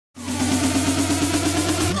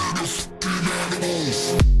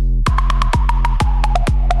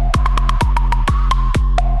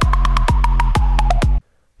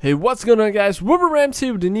Hey, what's going on, guys? Rams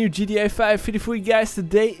here with the new GTA 5 video for you guys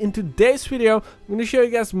today. In today's video, I'm going to show you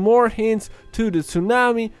guys more hints to the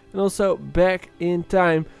tsunami and also back in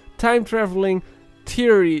time traveling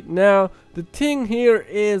theory. Now, the thing here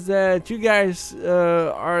is that you guys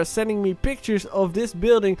are sending me pictures of this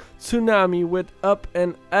building, Tsunami, with Up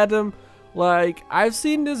and Adam. Like, I've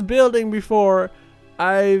seen this building before.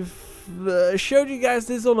 I've showed you guys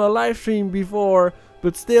this on a live stream before.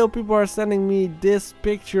 But still, people are sending me this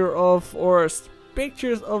picture of, or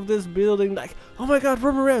pictures of this building, like, oh my god,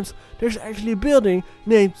 Rams, there's actually a building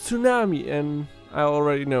named Tsunami, and I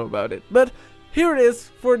already know about it. But here it is,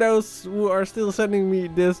 for those who are still sending me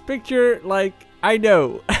this picture, like, I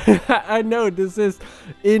know, I know this is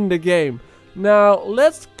in the game. Now,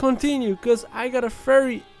 let's continue, because I got a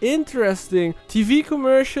very interesting TV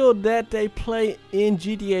commercial that they play in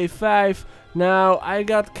GTA 5. Now, I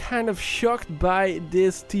got kind of shocked by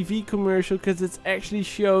this TV commercial because it's actually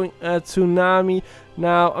showing a tsunami.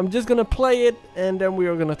 Now, I'm just gonna play it and then we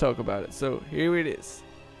are gonna talk about it. So, here it is.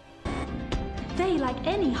 They, like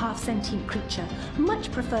any half-sentient creature,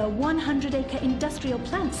 much prefer 100-acre industrial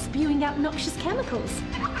plants spewing out noxious chemicals.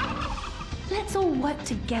 Let's all work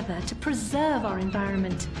together to preserve our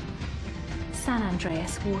environment. San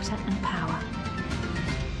Andreas, water and power.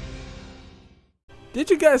 Did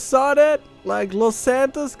you guys saw that? Like, Los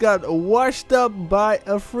Santos got washed up by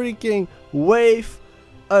a freaking wave,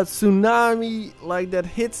 a tsunami, like, that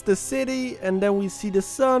hits the city, and then we see the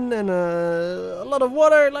sun and a lot of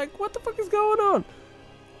water. Like, what the fuck is going on?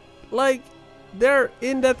 Like, there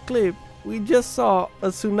in that clip, we just saw a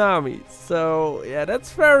tsunami. So, yeah,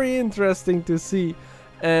 that's very interesting to see.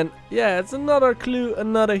 And, yeah, it's another clue,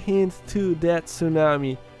 another hint to that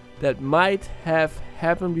tsunami that might have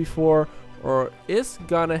happened before or is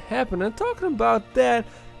gonna happen. And talking about that,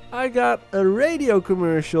 I got a radio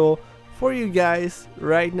commercial for you guys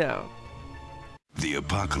right now. The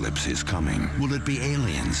apocalypse is coming. Will it be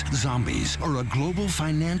aliens, zombies, or a global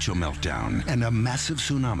financial meltdown and a massive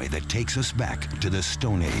tsunami that takes us back to the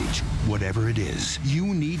Stone Age? Whatever it is,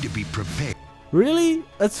 you need to be prepared. Really?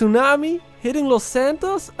 A tsunami hitting Los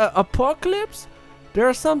Santos? A apocalypse?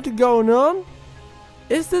 There's something going on?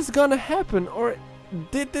 Is this gonna happen, or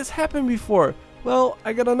did this happen before? Well,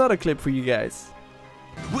 I got another clip for you guys.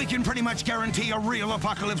 We can pretty much guarantee a real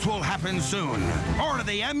apocalypse will happen soon. Order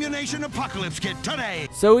the Ammunition Apocalypse Kit today.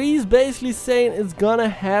 So he's basically saying it's gonna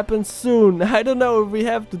happen soon. I don't know if we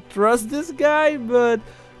have to trust this guy, but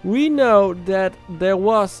we know that there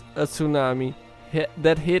was a tsunami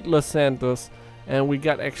that hit Los Santos. And we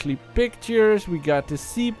got actually pictures, we got the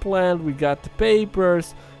sea plant, we got the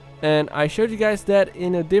papers. And I showed you guys that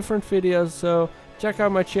in a different video, so check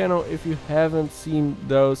out my channel if you haven't seen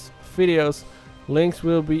those videos. Links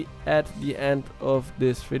will be at the end of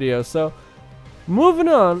this video. So, moving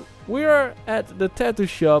on, we are at the tattoo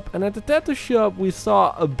shop. And at the tattoo shop we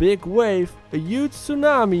saw a big wave, a huge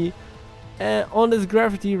tsunami. On this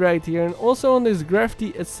graffiti right here. And also on this graffiti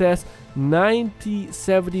it says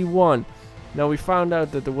 1971. Now we found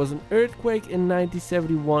out that there was an earthquake in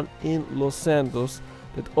 1971 in Los Santos.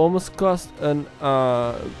 That almost caused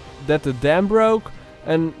that the dam broke,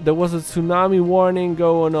 and there was a tsunami warning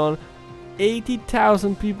going on.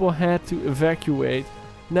 80,000 people had to evacuate.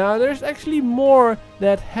 Now there's actually more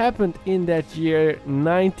that happened in that year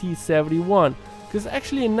 1971, because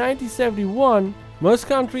actually in 1971 most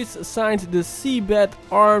countries signed the Seabed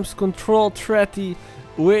Arms Control Treaty,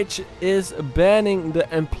 which is banning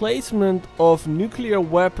the emplacement of nuclear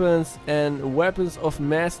weapons and weapons of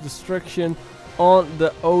mass destruction on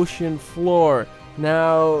the ocean floor.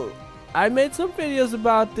 Now, I made some videos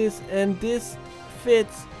about this, and this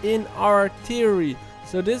fits in our theory.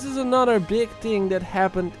 So this is another big thing that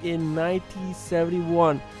happened in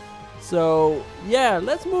 1971. So yeah,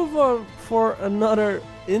 let's move on for another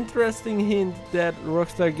interesting hint that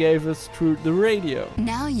Rockstar gave us through the radio.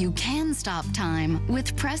 Now you can stop time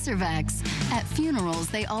with Preservex. At funerals,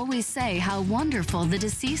 they always say how wonderful the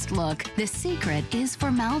deceased look. The secret is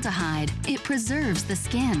formaldehyde. It preserves the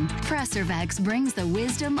skin. Preservex brings the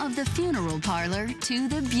wisdom of the funeral parlor to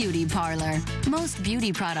the beauty parlor. Most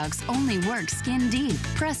beauty products only work skin deep.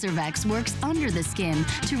 Preservex works under the skin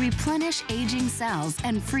to replenish aging cells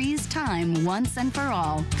and freeze time once and for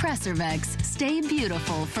all. Preservex, stay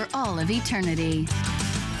beautiful for all of eternity.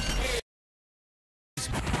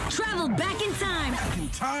 Travel back in time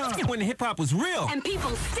when hip-hop was real and people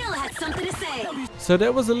still had something to say. So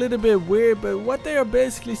that was a little bit weird, but what they are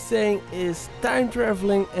basically saying is time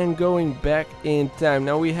traveling and going back in time.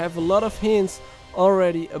 Now we have a lot of hints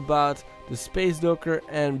already about the Space Docker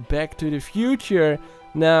and Back to the Future.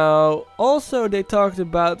 Now also they talked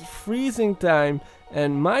about freezing time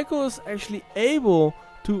and Michael is actually able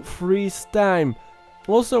to freeze time.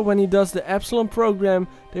 Also, when he does the Epsilon program,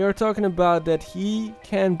 they are talking about that he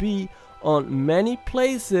can be on many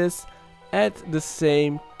places at the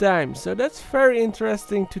same time. So that's very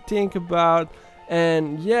interesting to think about.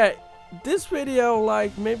 And yeah, this video,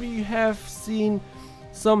 like, maybe you have seen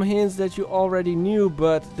some hints that you already knew,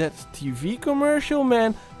 but that TV commercial,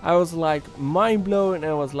 man, I was like mind blown, and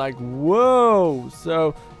I was like, whoa.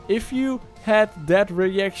 So if you had that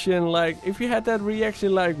reaction, like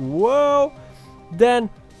whoa, then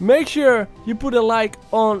make sure you put a like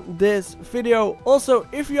on this video. Also,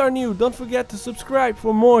 if you are new, don't forget to subscribe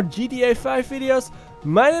for more GTA 5 videos.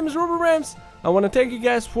 My name is Robert Rams. I want to thank you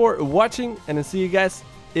guys for watching, and I'll see you guys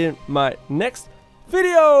in my next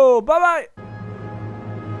video. Bye bye.